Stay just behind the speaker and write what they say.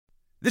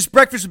This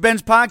Breakfast with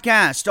Benz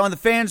podcast on the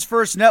Fans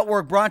First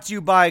Network, brought to you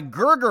by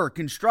Gerger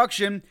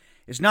Construction.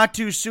 It's not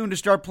too soon to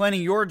start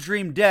planning your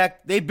dream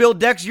deck. They build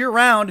decks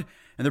year-round,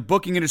 and they're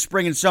booking into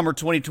spring and summer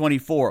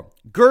 2024.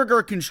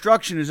 Gerger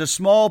Construction is a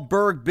small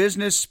burg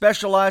business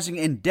specializing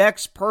in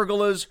decks,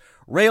 pergolas,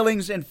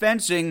 railings, and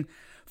fencing.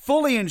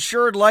 Fully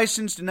insured,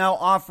 licensed, and now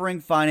offering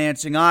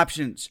financing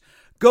options.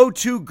 Go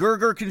to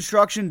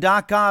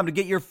GergerConstruction.com to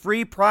get your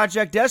free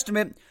project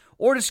estimate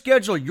or to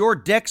schedule your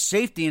deck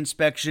safety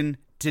inspection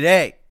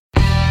today.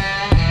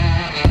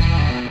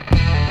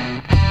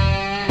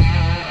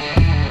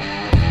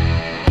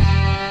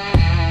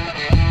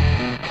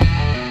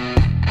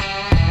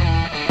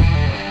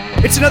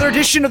 It's another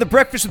edition of the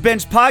Breakfast with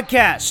Benz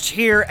podcast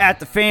here at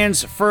the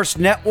Fans First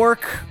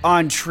Network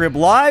on Trib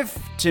Live.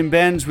 Tim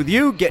Benz with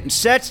you, getting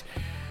set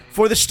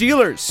for the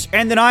Steelers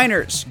and the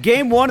Niners.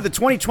 Game 1 of the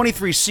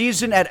 2023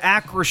 season at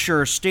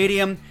Acrisure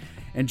Stadium.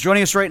 And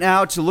joining us right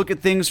now to look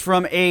at things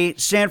from a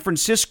San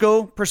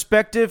Francisco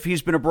perspective,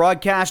 he's been a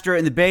broadcaster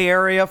in the Bay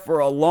Area for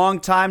a long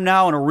time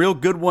now, and a real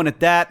good one at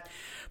that.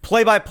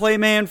 Play-by-play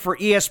man for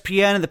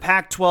ESPN and the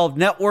Pac-12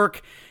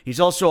 Network. He's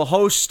also a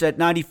host at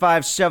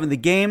 95.7 The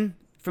Game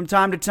from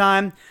time to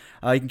time.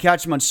 You can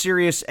catch him on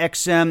Sirius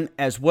XM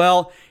as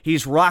well.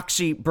 He's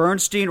Roxy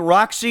Bernstein.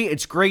 Roxy,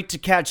 it's great to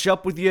catch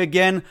up with you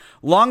again.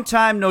 Long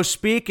time no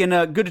speak,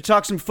 and good to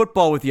talk some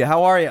football with you.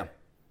 How are you?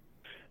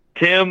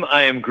 Tim,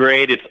 I am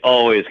great. It's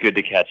always good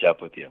to catch up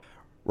with you.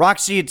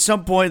 Roxy, at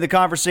some point in the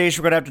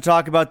conversation, we're going to have to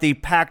talk about the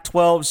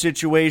Pac-12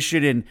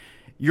 situation and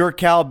your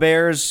Cal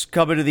Bears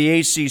coming to the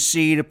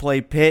ACC to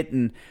play Pitt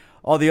and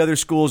all the other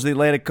schools in the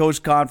Atlantic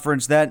Coast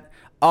Conference, that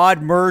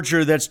odd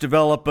merger that's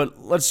developed. But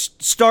let's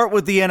start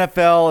with the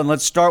NFL, and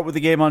let's start with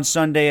the game on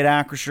Sunday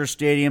at Acrisure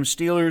Stadium,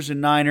 Steelers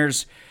and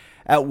Niners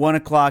at 1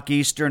 o'clock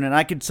Eastern. And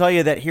I can tell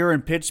you that here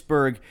in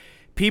Pittsburgh,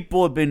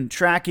 people have been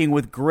tracking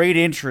with great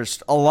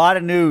interest a lot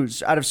of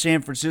news out of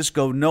San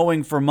Francisco,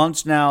 knowing for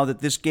months now that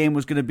this game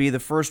was going to be the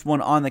first one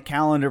on the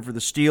calendar for the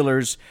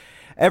Steelers.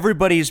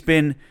 Everybody's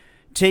been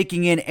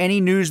taking in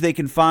any news they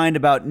can find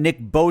about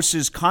Nick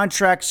Bosa's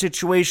contract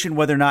situation,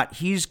 whether or not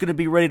he's going to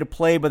be ready to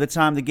play by the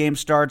time the game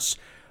starts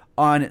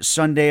on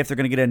Sunday, if they're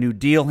going to get a new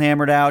deal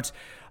hammered out.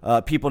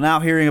 People now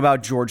hearing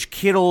about George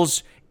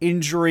Kittle's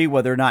injury,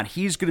 whether or not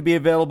he's going to be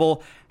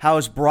available. How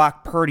is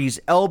Brock Purdy's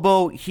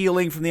elbow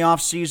healing from the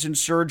offseason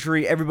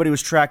surgery? Everybody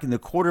was tracking the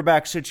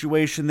quarterback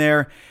situation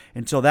there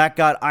until that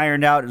got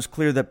ironed out. It was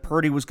clear that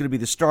Purdy was going to be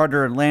the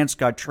starter and Lance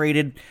got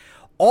traded.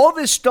 All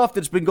this stuff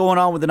that's been going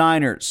on with the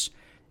Niners,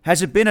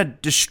 has it been a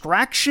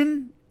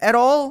distraction at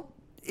all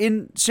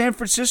in San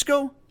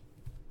Francisco?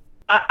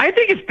 I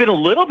think it's been a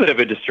little bit of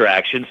a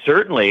distraction,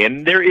 certainly,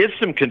 and there is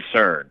some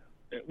concern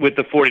with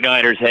the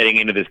 49ers heading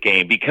into this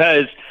game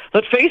because,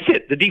 let's face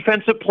it, the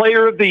Defensive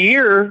Player of the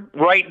Year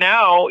right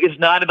now is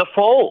not in the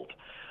fold.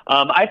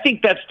 I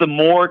think that's the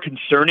more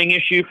concerning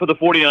issue for the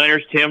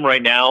 49ers, Tim,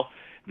 right now,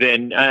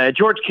 than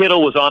George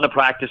Kittle was on the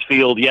practice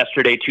field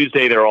yesterday.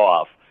 Tuesday, they're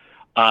off.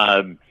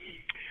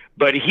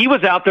 But he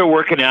was out there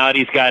working out.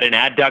 He's got an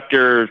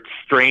adductor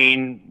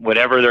strain,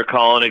 whatever they're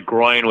calling it,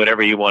 groin,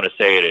 whatever you want to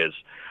say it is.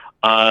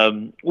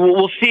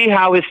 We'll see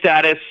how his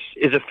status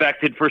is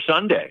affected for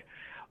Sunday.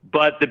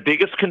 But the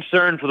biggest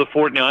concern for the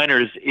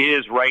 49ers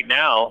is right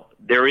now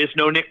there is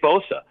no Nick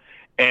Bosa.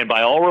 And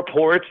by all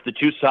reports, the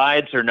two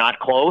sides are not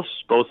close,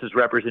 Bosa's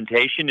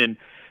representation and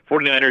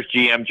 49ers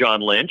GM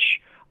John Lynch.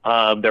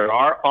 There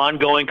are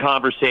ongoing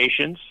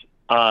conversations.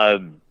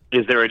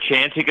 Is there a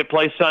chance he could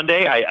play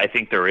Sunday? I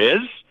think there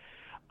is.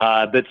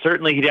 But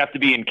certainly he'd have to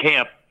be in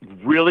camp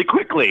really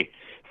quickly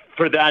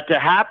for that to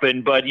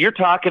happen. But you're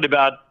talking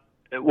about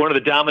one of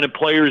the dominant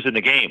players in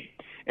the game.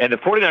 And the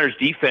 49ers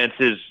defense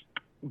is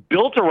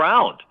built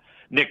around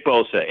Nick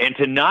Bosa. And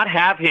to not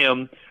have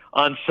him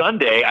on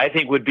Sunday, I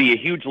think would be a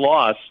huge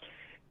loss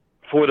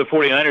for the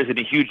 49ers and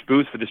a huge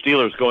boost for the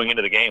Steelers going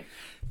into the game.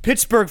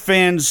 Pittsburgh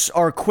fans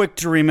are quick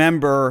to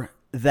remember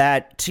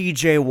that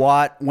T.J.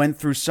 Watt went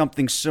through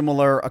something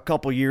similar a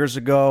couple years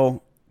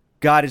ago,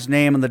 got his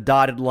name on the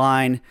dotted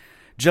line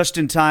just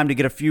in time to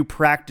get a few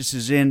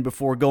practices in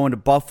before going to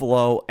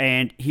Buffalo,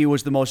 and he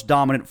was the most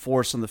dominant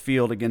force on the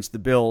field against the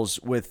Bills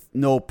with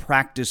no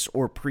practice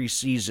or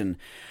preseason.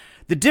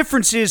 The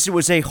difference is it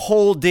was a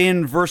hold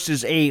in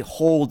versus a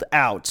hold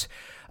out.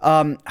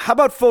 How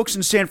about folks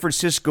in San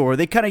Francisco? Are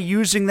they kind of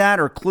using that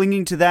or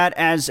clinging to that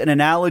as an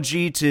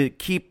analogy to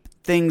keep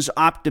things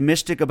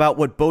optimistic about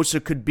what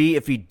Bosa could be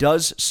if he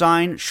does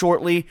sign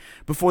shortly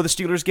before the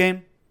Steelers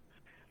game?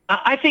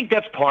 I think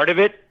that's part of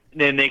it,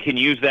 and they can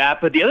use that.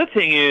 But the other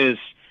thing is,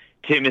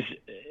 Tim, is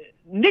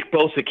Nick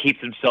Bosa keeps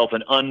himself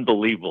in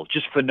unbelievable,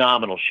 just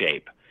phenomenal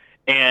shape.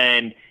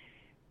 And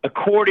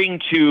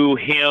according to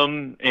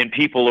him and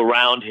people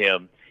around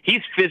him,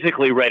 he's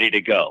physically ready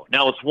to go.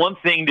 Now, it's one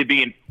thing to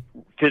be in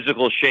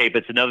physical shape.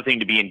 It's another thing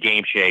to be in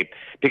game shape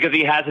because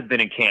he hasn't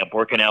been in camp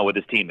working out with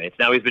his teammates.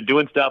 Now he's been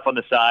doing stuff on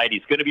the side.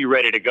 He's going to be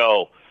ready to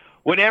go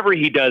whenever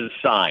he does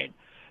sign.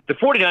 The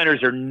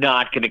 49ers are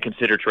not going to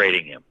consider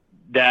trading him.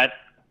 That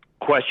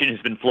question has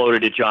been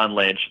floated to John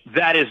Lynch.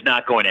 That is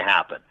not going to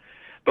happen.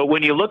 But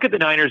when you look at the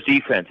Niners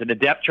defense and the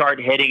depth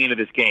chart heading into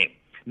this game,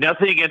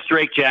 nothing against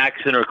Drake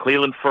Jackson or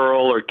Cleveland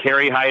Ferrell or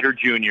Kerry Hyder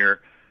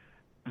Jr.,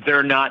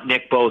 they're not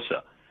Nick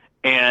Bosa.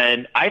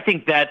 And I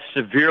think that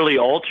severely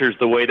alters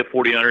the way the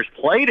 49ers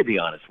play, to be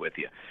honest with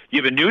you.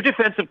 You have a new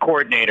defensive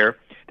coordinator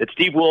that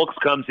Steve Wilkes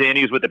comes in.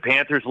 He was with the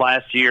Panthers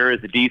last year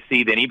as the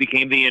DC. Then he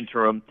became the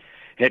interim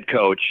head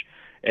coach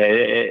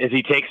as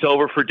he takes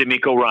over for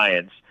DeMeco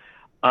Ryans.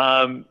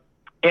 And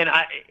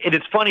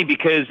it's funny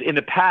because in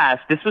the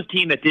past, this was a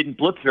team that didn't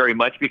blitz very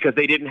much because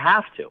they didn't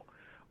have to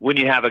when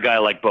you have a guy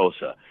like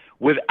Bosa.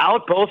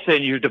 Without Bosa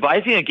and you're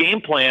devising a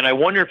game plan, I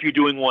wonder if you're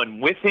doing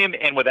one with him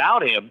and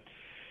without him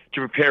to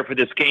prepare for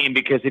this game,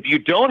 because if you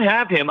don't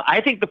have him, I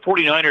think the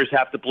 49ers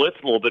have to blitz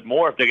a little bit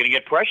more if they're going to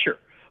get pressure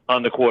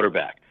on the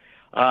quarterback.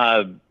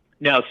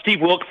 Now,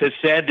 Steve Wilkes has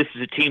said this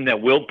is a team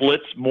that will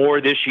blitz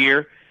more this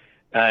year,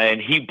 and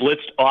he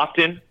blitzed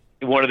often,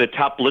 one of the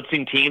top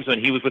blitzing teams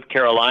when he was with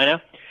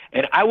Carolina.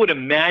 And I would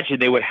imagine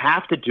they would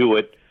have to do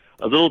it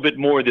a little bit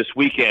more this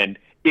weekend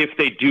if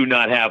they do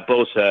not have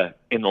Bosa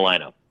in the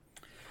lineup.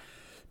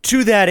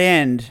 To that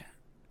end,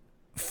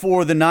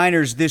 for the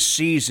Niners this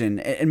season,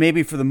 and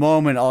maybe for the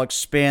moment I'll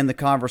expand the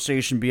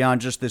conversation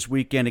beyond just this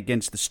weekend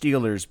against the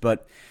Steelers,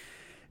 but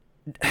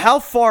how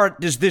far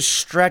does this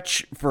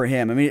stretch for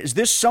him? I mean, is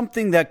this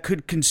something that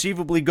could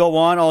conceivably go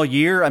on all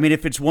year? I mean,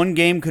 if it's one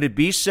game, could it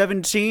be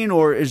 17,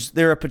 or is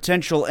there a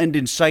potential end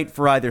in sight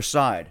for either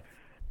side?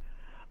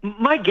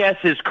 My guess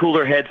is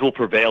cooler heads will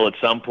prevail at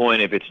some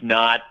point. If it's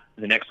not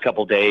the next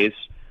couple days,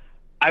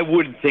 I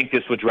wouldn't think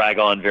this would drag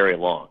on very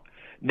long.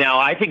 Now,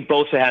 I think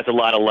Bosa has a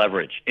lot of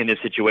leverage in this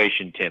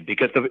situation, Tim,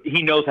 because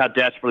he knows how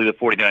desperately the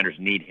 49ers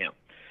need him.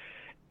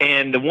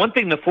 And the one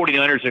thing the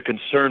 49ers are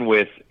concerned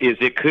with is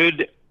it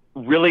could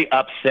really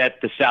upset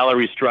the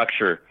salary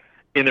structure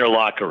in their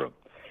locker room.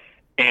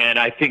 And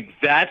I think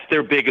that's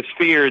their biggest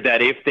fear,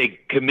 that if they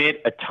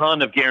commit a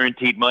ton of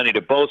guaranteed money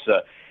to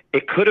Bosa,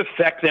 it could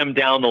affect them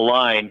down the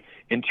line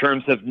in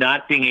terms of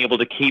not being able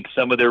to keep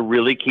some of their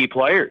really key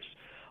players.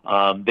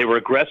 They were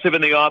aggressive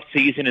in the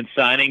offseason in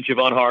signing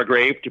Javon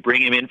Hargrave to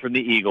bring him in from the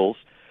Eagles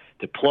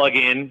to plug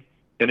in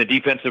the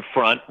defensive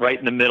front right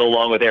in the middle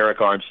along with Eric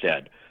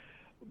Armstead.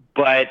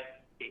 But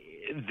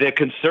the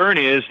concern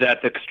is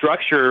that the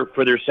structure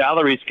for their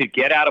salaries could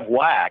get out of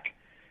whack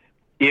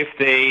if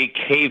they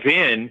cave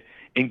in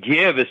and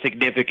give a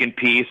significant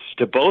piece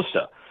to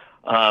Bosa.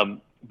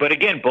 But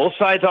again, both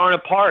sides aren't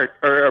apart,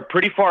 or are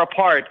pretty far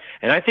apart,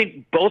 and I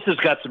think Bosa's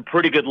got some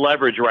pretty good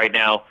leverage right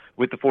now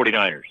with the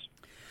 49ers.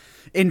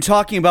 In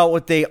talking about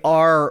what they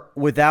are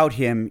without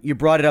him, you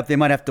brought it up, they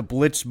might have to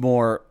blitz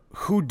more.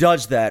 Who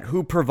does that?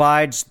 Who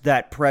provides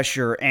that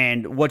pressure,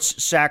 and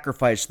what's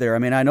sacrificed there? I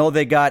mean, I know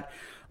they got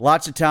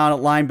lots of talent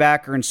at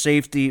linebacker and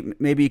safety.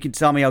 Maybe you can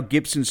tell me how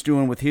Gibson's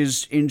doing with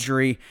his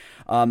injury.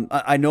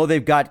 I know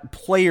they've got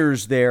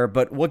players there,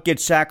 but what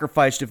gets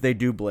sacrificed if they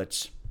do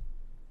blitz?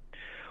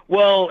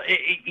 Well,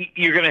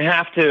 you're going to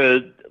have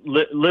to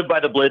live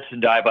by the blitz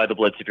and die by the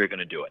blitz if you're going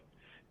to do it.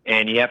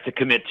 And you have to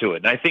commit to it.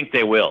 And I think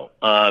they will.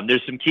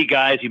 There's some key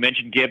guys. You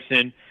mentioned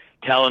Gibson.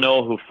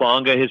 Talanoa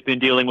Hufanga has been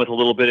dealing with a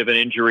little bit of an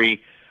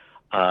injury.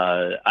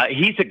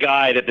 He's a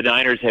guy that the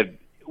Niners have,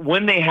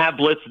 when they have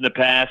blitzed in the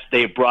past,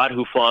 they've brought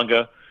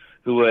Hufanga,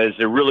 who has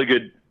a really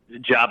good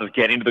job of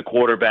getting to the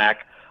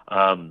quarterback,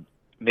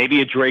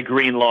 maybe a Dre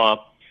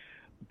Greenlaw.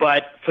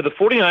 But for the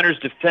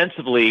 49ers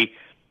defensively,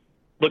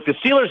 look, the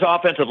Steelers'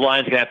 offensive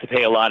line is going to have to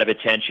pay a lot of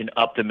attention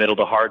up the middle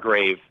to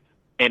Hargrave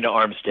and to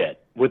Armstead.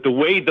 With the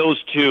way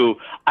those two,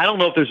 I don't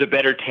know if there's a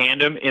better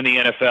tandem in the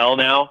NFL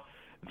now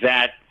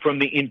that from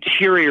the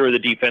interior of the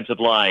defensive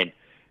line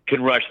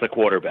can rush the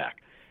quarterback.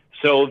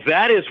 So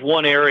that is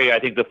one area I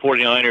think the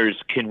 49ers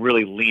can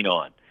really lean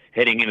on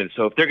heading into it.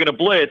 So if they're going to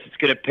blitz, it's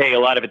going to pay a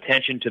lot of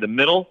attention to the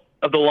middle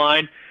of the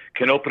line,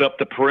 can open up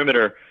the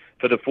perimeter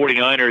for the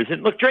 49ers.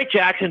 And look, Drake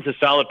Jackson's a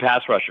solid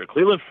pass rusher.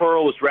 Cleveland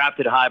Ferrell was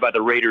drafted high by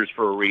the Raiders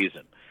for a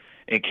reason.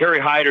 And Kerry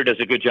Hyder does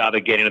a good job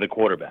of getting to the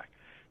quarterback.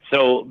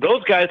 So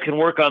those guys can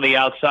work on the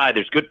outside.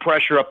 There's good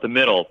pressure up the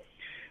middle.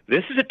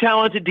 This is a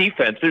talented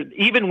defense.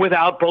 Even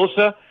without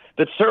Bosa,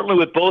 but certainly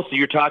with Bosa,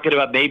 you're talking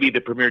about maybe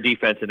the premier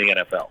defense in the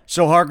NFL.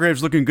 So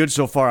Hargrave's looking good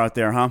so far out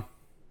there, huh?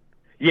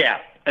 Yeah.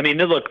 I mean,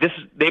 look,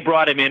 they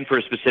brought him in for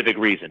a specific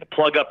reason, to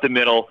plug up the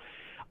middle.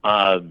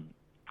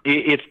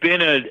 It's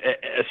been a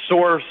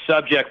sore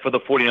subject for the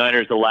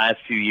 49ers the last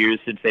few years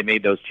since they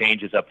made those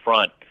changes up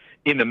front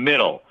in the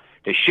middle.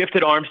 They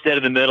shifted Armstead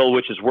in the middle,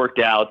 which has worked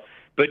out.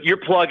 But you're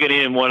plugging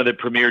in one of the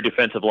premier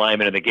defensive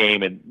linemen in the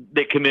game, and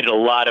they committed a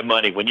lot of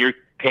money. When you're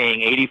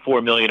paying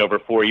 $84 million over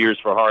 4 years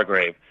for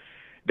Hargrave,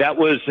 that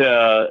was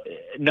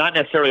not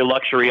necessarily a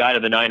luxury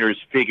item the Niners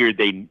figured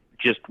they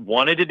just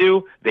wanted to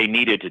do, they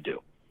needed to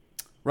do.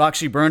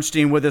 Roxy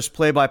Bernstein with us,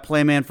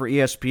 play-by-play man for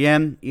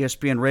ESPN,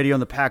 ESPN Radio on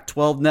the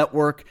Pac-12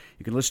 network.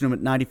 You can listen to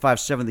him at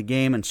 95.7 The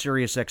Game and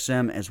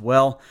SiriusXM as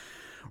well.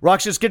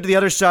 Roxy, let's get to the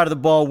other side of the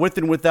ball, with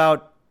and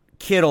without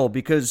Kittle,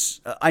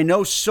 because I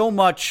know so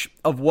much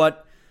of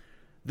what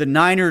the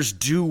Niners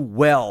do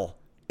well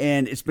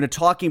and it's been a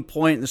talking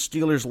point in the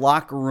Steelers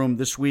locker room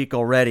this week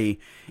already,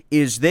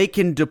 is they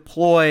can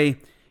deploy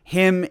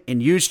him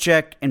and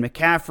Juszczyk and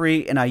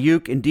McCaffrey and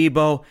Ayuk and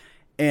Debo,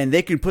 and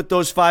they can put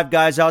those 5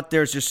 guys out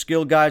there as just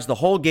skill guys the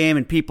whole game,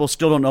 and people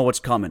still don't know what's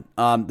coming.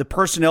 The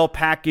personnel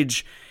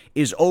package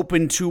is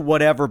open to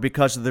whatever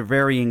because of their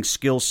varying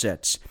skill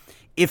sets.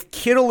 If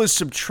Kittle is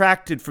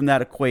subtracted from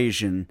that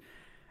equation,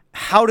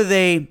 how do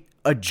they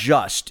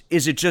adjust?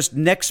 Is it just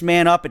next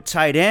man up at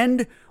tight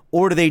end,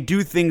 or do they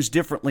do things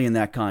differently in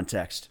that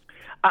context?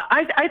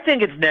 I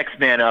think it's next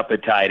man up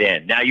at tight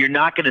end. Now, you're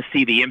not going to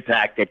see the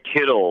impact that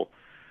Kittle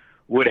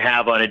would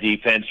have on a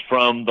defense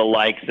from the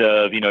likes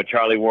of,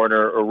 Charlie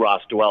Warner or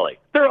Ross Dwelly.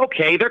 They're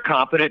okay. They're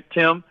competent,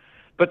 Tim,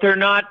 but they're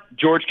not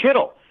George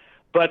Kittle.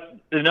 But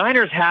the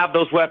Niners have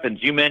those weapons.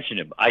 You mentioned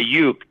him,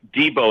 Ayuk,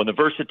 Debo, and the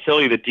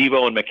versatility that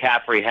Debo and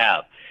McCaffrey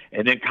have.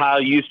 And then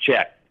Kyle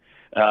Juszczyk,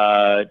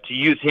 to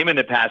use him in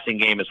the passing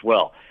game as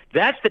well.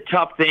 That's the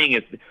tough thing.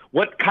 Is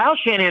what Kyle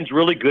Shanahan's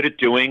really good at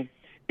doing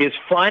is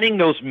finding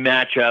those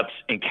matchups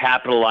and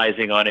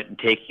capitalizing on it and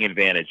taking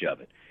advantage of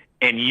it.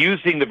 And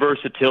using the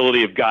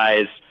versatility of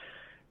guys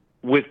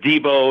with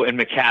Debo and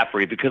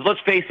McCaffrey, because let's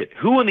face it,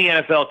 who in the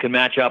NFL can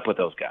match up with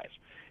those guys?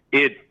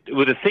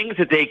 With the things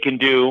that they can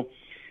do,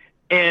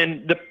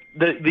 and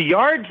the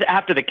yards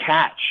after the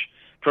catch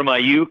from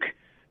Ayuk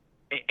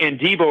and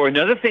Debo are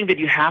another thing that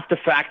you have to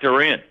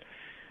factor in.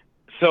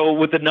 So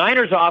with the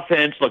Niners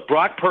offense, look,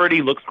 Brock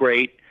Purdy looks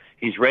great.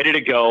 He's ready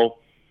to go,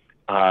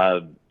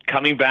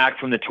 coming back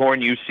from the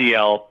torn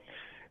UCL.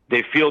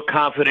 They feel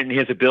confident in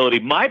his ability.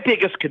 My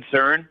biggest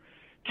concern,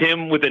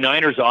 Tim, with the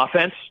Niners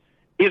offense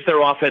is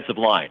their offensive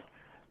line.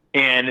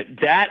 And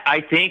that,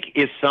 I think,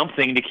 is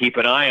something to keep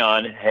an eye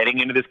on heading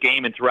into this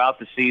game and throughout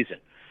the season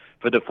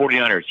for the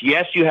 49ers.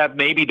 Yes, you have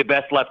maybe the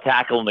best left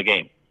tackle in the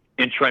game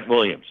in Trent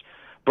Williams.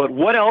 But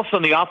what else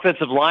on the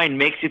offensive line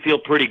makes you feel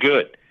pretty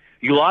good?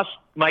 You lost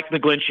Mike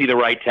McGlinchey, the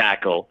right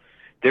tackle.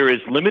 There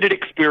is limited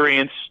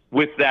experience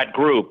with that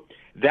group.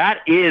 That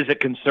is a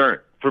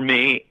concern for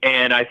me,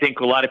 and I think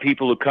a lot of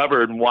people who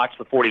covered and watched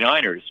the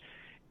 49ers,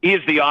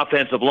 is the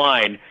offensive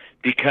line,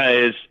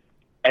 because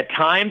at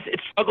times it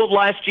struggled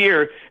last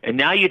year, and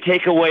now you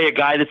take away a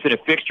guy that's been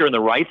a fixture on the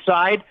right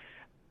side.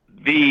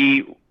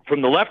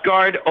 From the left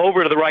guard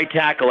over to the right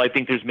tackle, I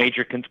think there's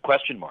major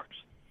question marks.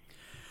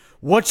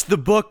 What's the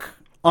book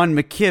on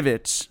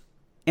McKivitz,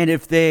 and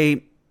if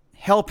they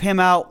help him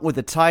out with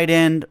a tight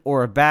end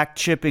or a back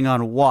chipping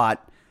on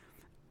Watt,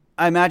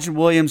 I imagine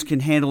Williams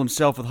can handle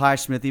himself with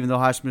Highsmith, even though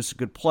Highsmith's a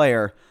good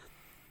player.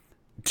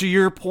 To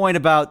your point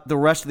about the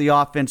rest of the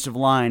offensive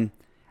line,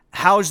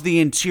 how's the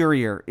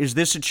interior? Is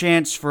this a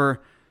chance for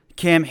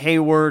Cam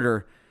Hayward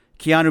or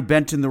Keanu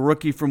Benton, the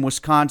rookie from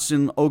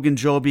Wisconsin,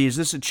 Ogunjobi? Is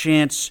this a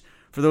chance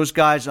for those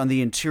guys on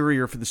the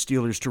interior for the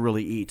Steelers to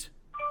really eat?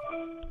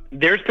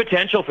 There's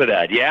potential for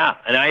that, yeah.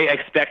 And I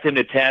expect him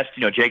to test,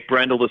 Jake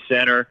Brendel, the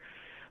center,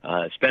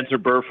 Spencer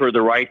Burford,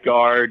 the right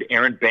guard,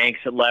 Aaron Banks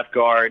at left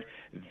guard.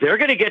 They're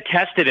going to get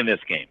tested in this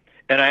game.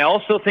 And I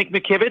also think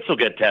McKivitz will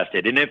get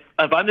tested. And if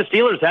I'm the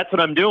Steelers, that's what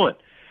I'm doing,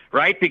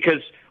 right?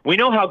 Because we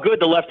know how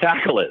good the left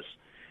tackle is.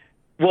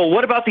 Well,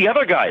 what about the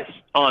other guys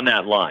on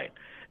that line?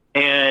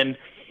 And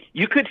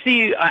you could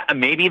see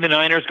maybe the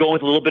Niners going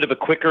with a little bit of a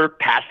quicker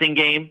passing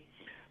game,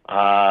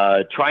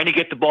 trying to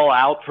get the ball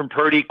out from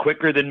Purdy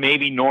quicker than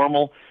maybe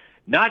normal,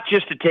 not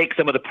just to take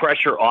some of the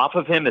pressure off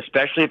of him,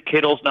 especially if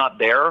Kittle's not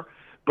there,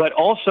 but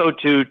also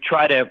to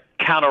try to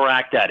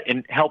counteract that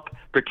and help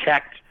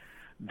protect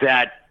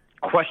that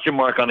question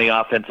mark on the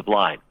offensive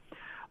line.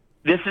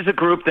 This is a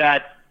group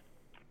that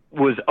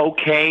was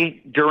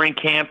okay during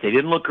camp. They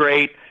didn't look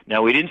great.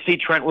 Now, we didn't see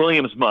Trent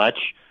Williams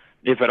much,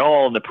 if at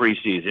all, in the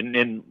preseason.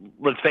 And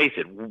let's face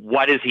it,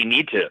 what does he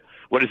need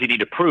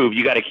to prove?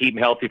 You got to keep him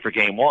healthy for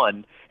game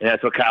one, and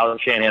that's what Kyle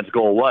Shanahan's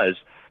goal was.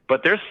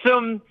 But there's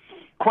some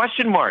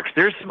question marks.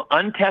 There's some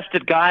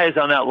untested guys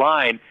on that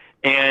line,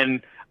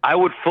 and I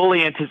would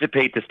fully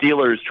anticipate the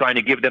Steelers trying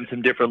to give them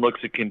some different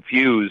looks to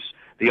confuse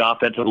the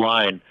offensive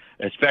line,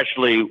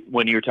 especially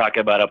when you're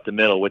talking about up the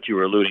middle, which you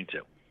were alluding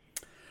to.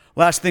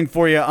 Last thing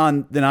for you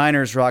on the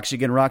Niners, Roxy.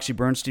 Again, Roxy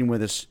Bernstein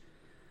with us.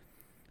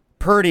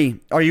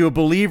 Purdy, are you a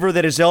believer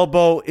that his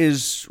elbow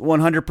is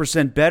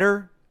 100%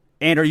 better?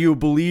 And are you a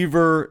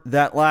believer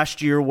that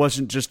last year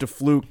wasn't just a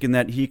fluke and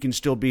that he can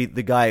still be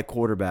the guy at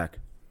quarterback?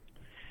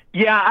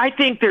 Yeah, I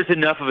think there's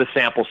enough of a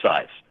sample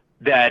size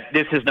that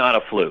this is not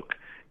a fluke.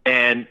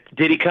 And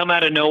did he come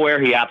out of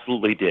nowhere? He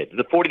absolutely did.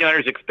 The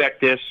 49ers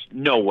expect this?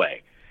 No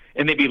way.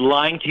 And they'd be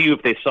lying to you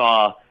if they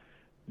saw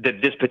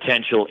this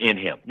potential in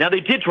him. Now, they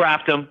did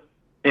draft him,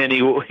 and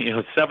he,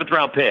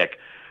 7th-round pick,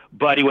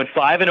 but he went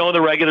 5-0 in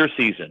the regular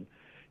season,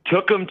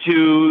 took him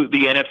to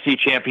the NFC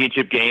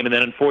Championship game, and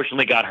then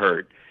unfortunately got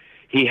hurt.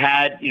 He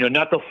had,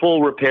 not the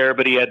full repair,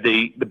 but he had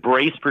the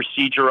brace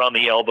procedure on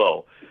the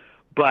elbow.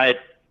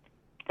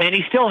 And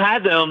he still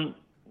had them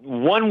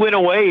one win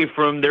away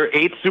from their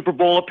 8th Super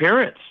Bowl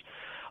appearance.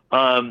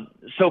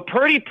 So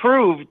Purdy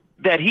proved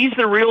that he's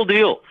the real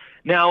deal.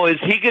 Now, is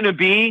he going to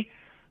be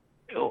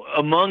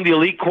among the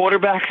elite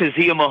quarterbacks? Is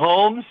he a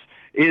Mahomes?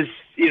 Is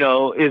he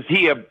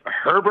a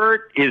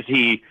Herbert? Is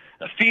he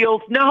a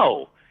Fields?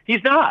 No,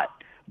 he's not.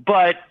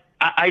 But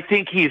I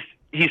think he's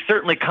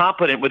certainly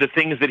competent with the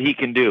things that he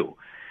can do.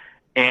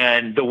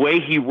 And the way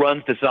he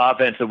runs this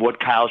offense and what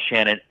Kyle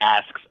Shanahan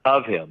asks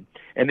of him.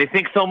 And they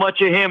think so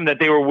much of him that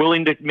they were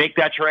willing to make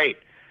that trade.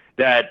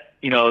 That,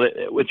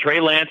 with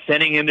Trey Lance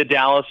sending him to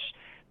Dallas,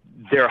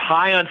 they're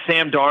high on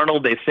Sam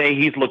Darnold. They say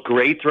he's looked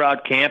great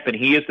throughout camp and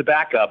he is the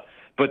backup.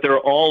 But they're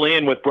all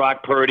in with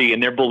Brock Purdy,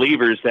 and they're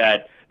believers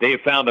that they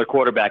have found their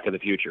quarterback of the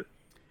future.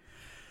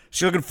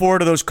 So you're looking forward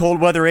to those cold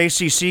weather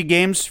ACC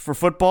games for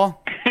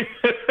football?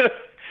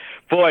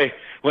 Boy,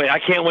 I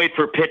can't wait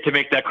for Pitt to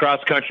make that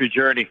cross-country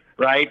journey,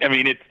 right? I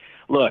mean,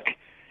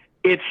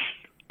 the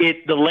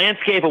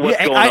landscape of what's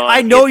going on.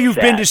 I know you've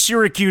been to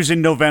Syracuse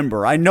in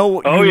November. I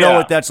know you know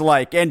what that's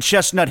like, and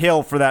Chestnut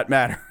Hill for that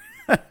matter.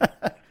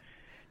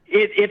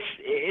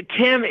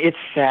 Tim, it's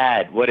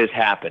sad what has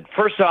happened.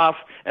 First off,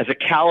 as a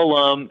Cal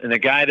alum and a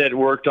guy that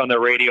worked on the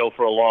radio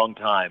for a long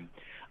time,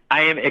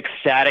 I am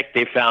ecstatic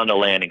they found a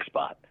landing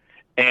spot.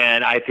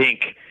 And I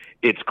think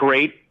it's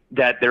great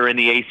that they're in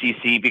the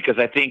ACC because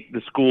I think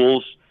the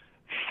schools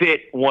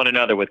fit one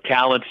another with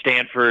Cal and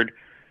Stanford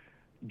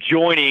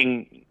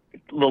joining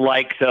the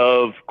likes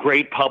of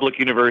great public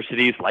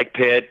universities like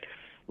Pitt,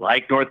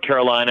 like North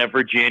Carolina,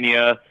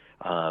 Virginia.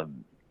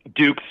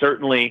 Duke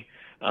certainly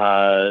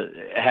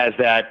has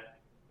that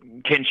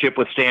kinship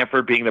with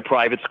Stanford being the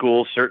private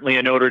school, certainly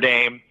a Notre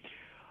Dame.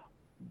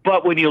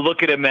 But when you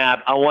look at a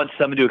map, I want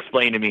someone to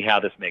explain to me how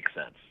this makes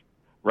sense,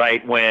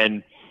 right?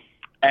 When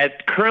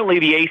at currently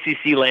the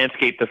ACC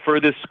landscape, the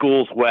furthest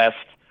schools west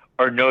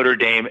are Notre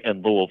Dame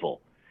and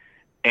Louisville.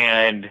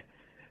 And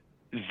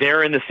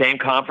they're in the same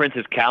conference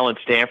as Cal and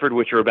Stanford,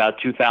 which are about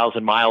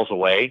 2,000 miles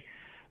away.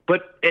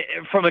 But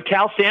from a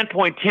Cal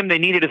standpoint, Tim, they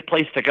needed a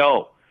place to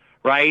go,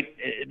 right?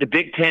 The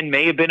Big Ten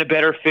may have been a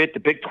better fit. The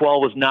Big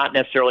 12 was not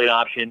necessarily an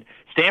option.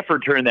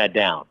 Stanford turned that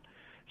down.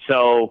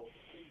 So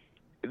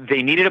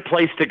they needed a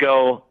place to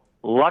go.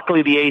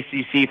 Luckily, the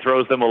ACC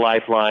throws them a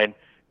lifeline,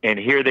 and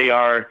here they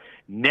are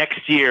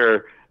next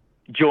year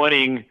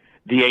joining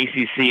the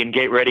ACC and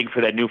get ready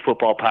for that new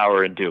football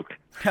power in Duke.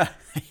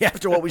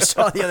 After what we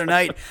saw the other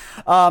night.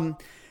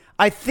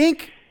 I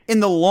think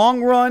in the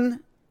long run,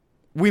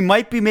 we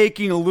might be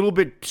making a little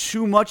bit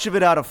too much of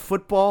it out of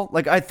football.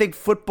 Like, I think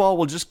football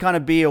will just kind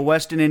of be a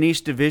West and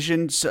East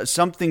division,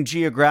 something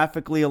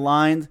geographically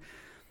aligned.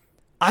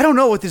 I don't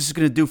know what this is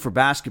going to do for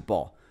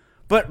basketball.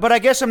 But I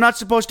guess I'm not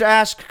supposed to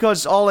ask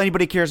because all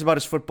anybody cares about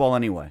is football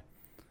anyway.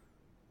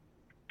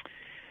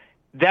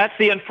 That's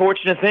the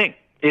unfortunate thing,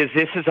 is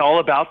this is all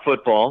about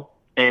football,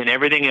 and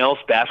everything else,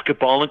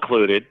 basketball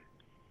included,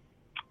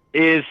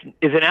 is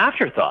an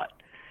afterthought.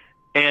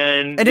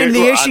 And in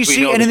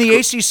the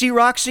ACC,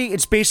 Roxy,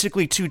 it's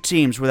basically two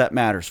teams where that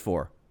matters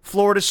for.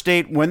 Florida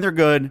State when they're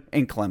good,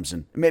 and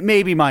Clemson.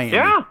 Maybe Miami.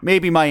 Yeah.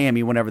 Maybe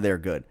Miami whenever they're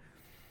good.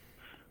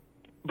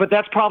 But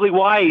that's probably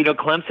why,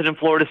 Clemson and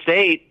Florida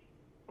State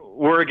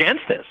were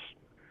against this.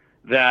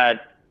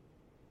 That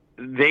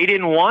they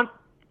didn't want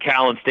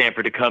Cal and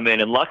Stanford to come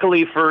in. And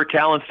luckily for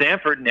Cal and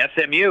Stanford and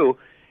SMU,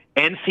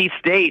 NC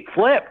State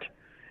flipped.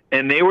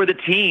 And they were the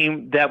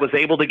team that was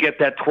able to get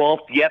that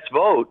 12th yes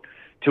vote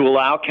to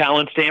allow Cal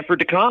and Stanford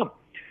to come.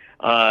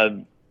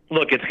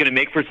 Look, it's going to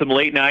make for some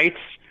late nights.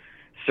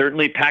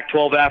 Certainly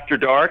Pac-12 After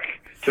Dark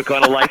took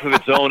on a life of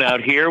its own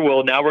out here.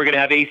 Well, now we're going to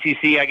have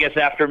ACC, I guess,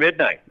 after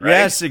midnight. Right?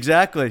 Yes,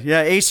 exactly.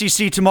 Yeah,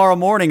 ACC tomorrow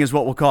morning is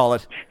what we'll call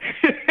it.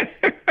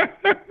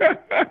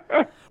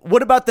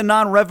 What about the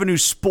non-revenue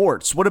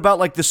sports? What about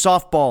like the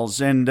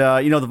softballs and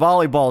the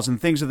volleyballs and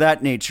things of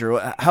that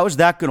nature? How is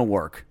that going to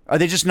work? Are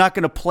they just not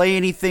going to play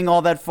anything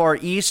all that far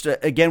east?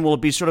 Again, will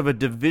it be sort of a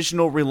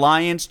divisional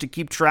reliance to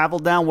keep travel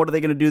down? What are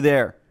they going to do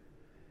there?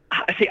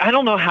 See, I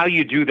don't know how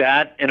you do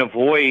that and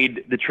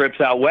avoid the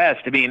trips out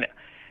west. I mean,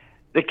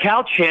 the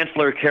Cal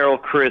Chancellor, Carol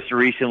Chris,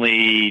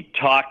 recently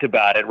talked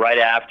about it right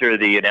after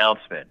the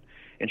announcement.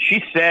 And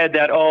she said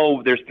that,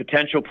 there's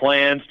potential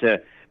plans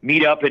to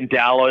meet up in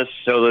Dallas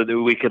so that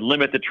we could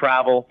limit the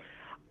travel.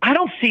 I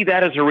don't see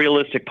that as a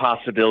realistic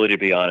possibility, to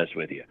be honest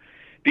with you.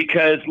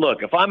 Because,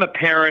 look, if I'm a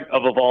parent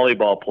of a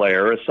volleyball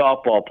player, a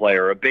softball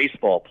player, a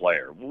baseball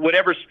player,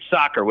 whatever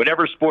soccer,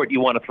 whatever sport you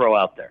want to throw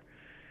out there,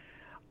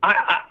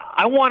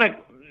 I want to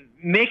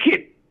make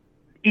it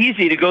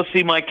easy to go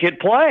see my kid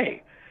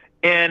play.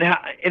 And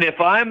if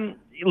I'm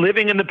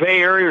living in the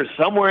Bay Area or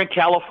somewhere in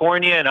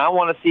California and I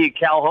want to see a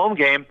Cal home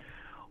game,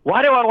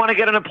 why do I want to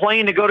get on a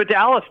plane to go to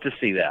Dallas to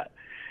see that?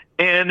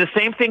 And the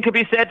same thing could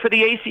be said for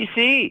the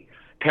ACC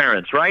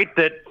parents, right?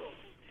 That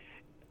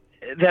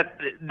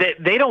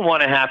they don't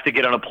want to have to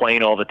get on a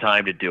plane all the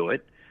time to do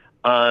it.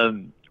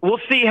 We'll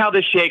see how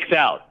this shakes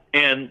out.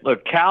 And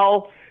look,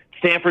 Cal,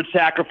 Stanford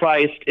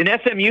sacrificed, and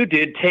SMU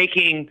did,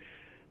 taking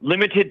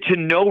limited to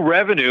no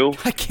revenue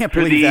I can't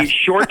for believe the that.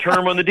 short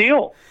term on the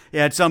deal.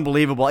 Yeah, it's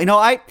unbelievable.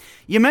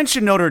 You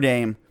mentioned Notre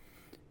Dame.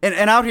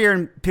 And out here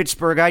in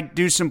Pittsburgh, I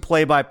do some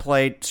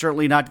play-by-play,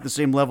 certainly not to the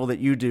same level that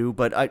you do,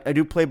 but I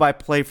do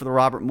play-by-play for the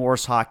Robert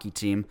Morris hockey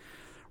team.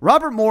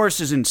 Robert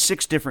Morris is in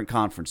 6 different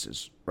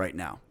conferences, right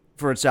now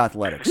for its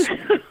athletics.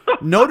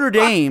 Notre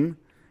Dame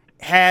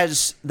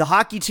has the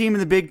hockey team in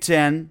the Big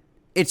Ten.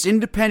 It's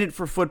independent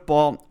for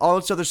football. All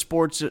its other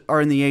sports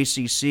are in the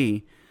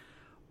ACC.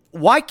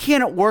 Why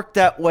can't it work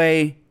that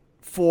way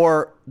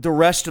for the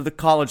rest of the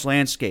college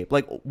landscape?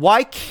 Like,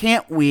 why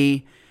can't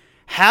we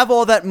have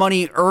all that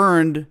money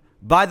earned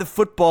by the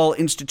football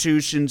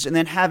institutions and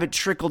then have it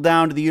trickle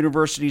down to the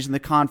universities and the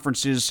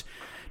conferences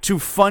to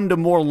fund a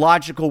more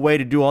logical way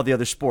to do all the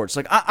other sports?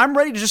 Like, I'm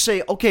ready to just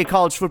say, okay,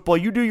 college football,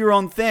 you do your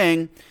own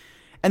thing.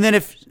 And then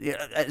if,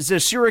 as a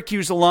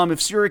Syracuse alum,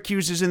 if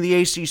Syracuse is in the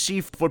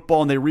ACC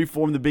football and they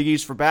reform the Big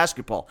East for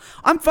basketball,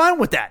 I'm fine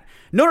with that.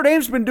 Notre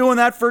Dame's been doing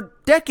that for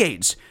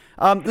decades.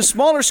 The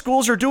smaller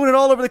schools are doing it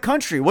all over the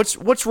country.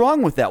 What's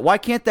wrong with that? Why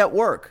can't that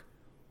work?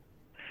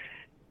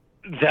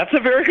 That's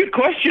a very good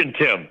question,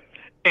 Tim.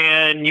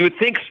 And you would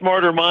think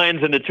smarter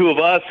minds than the two of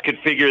us could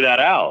figure that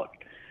out,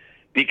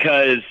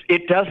 because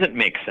it doesn't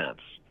make sense.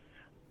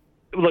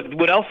 Look,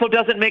 what also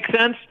doesn't make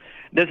sense?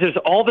 There's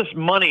all this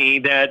money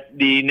that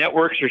the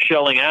networks are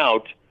shelling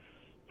out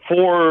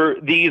for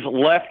these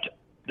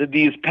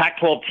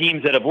Pac-12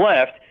 teams that have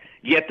left,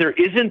 yet there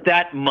isn't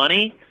that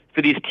money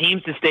for these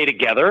teams to stay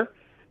together,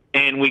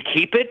 and we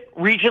keep it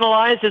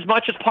regionalized as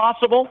much as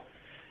possible.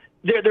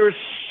 There's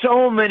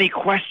so many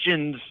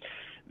questions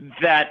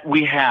that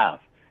we have,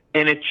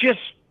 and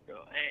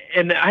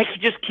I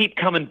could just keep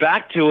coming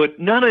back to it.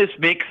 None of this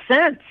makes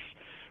sense.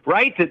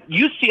 Right? That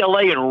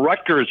UCLA and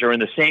Rutgers are in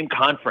the same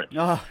conference.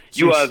 Oh,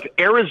 you have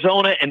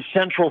Arizona and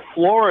Central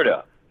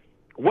Florida.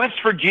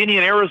 West Virginia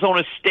and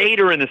Arizona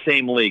State are in the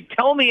same league.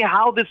 Tell me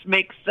how this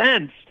makes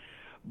sense.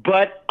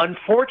 But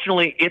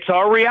unfortunately, it's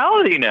our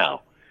reality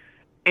now.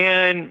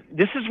 And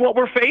this is what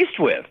we're faced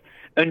with.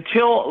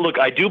 Look,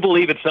 I do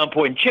believe at some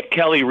point, Chip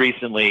Kelly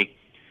recently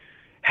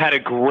had a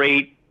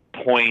great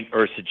point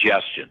or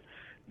suggestion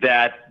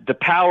that the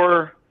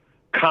power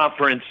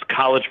conference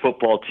college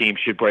football team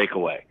should break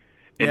away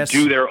and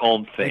do their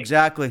own thing.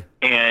 Exactly.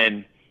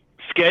 And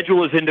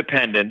schedule as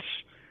independence,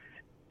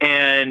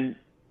 and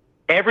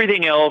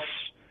everything else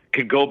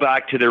could go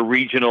back to their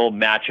regional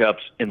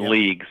matchups in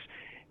leagues.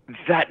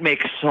 That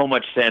makes so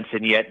much sense,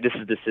 and yet this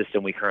is the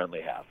system we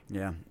currently have.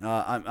 Yeah,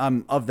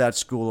 I'm of that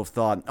school of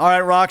thought. All right,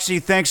 Roxy,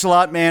 thanks a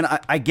lot, man.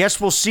 I guess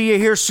we'll see you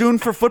here soon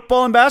for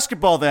football and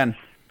basketball then.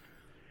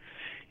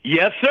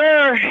 Yes,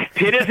 sir.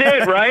 It is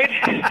it,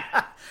 right?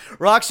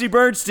 Roxy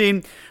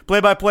Bernstein,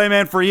 play-by-play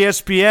man for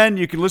ESPN.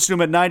 You can listen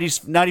to him at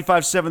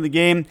 95.7 The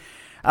Game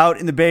out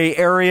in the Bay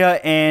Area,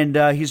 and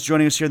he's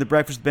joining us here at the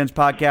Breakfast with Benz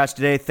podcast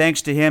today.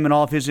 Thanks to him and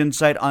all of his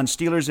insight on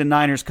Steelers and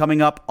Niners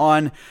coming up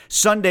on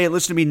Sunday.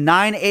 Listen to me,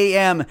 9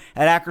 a.m.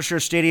 at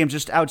Acrisure Stadium,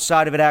 just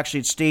outside of it,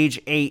 actually, at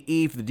Stage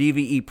AE for the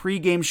DVE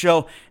pregame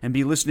show, and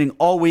be listening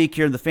all week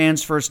here in the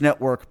Fans First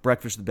Network,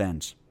 Breakfast with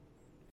Benz.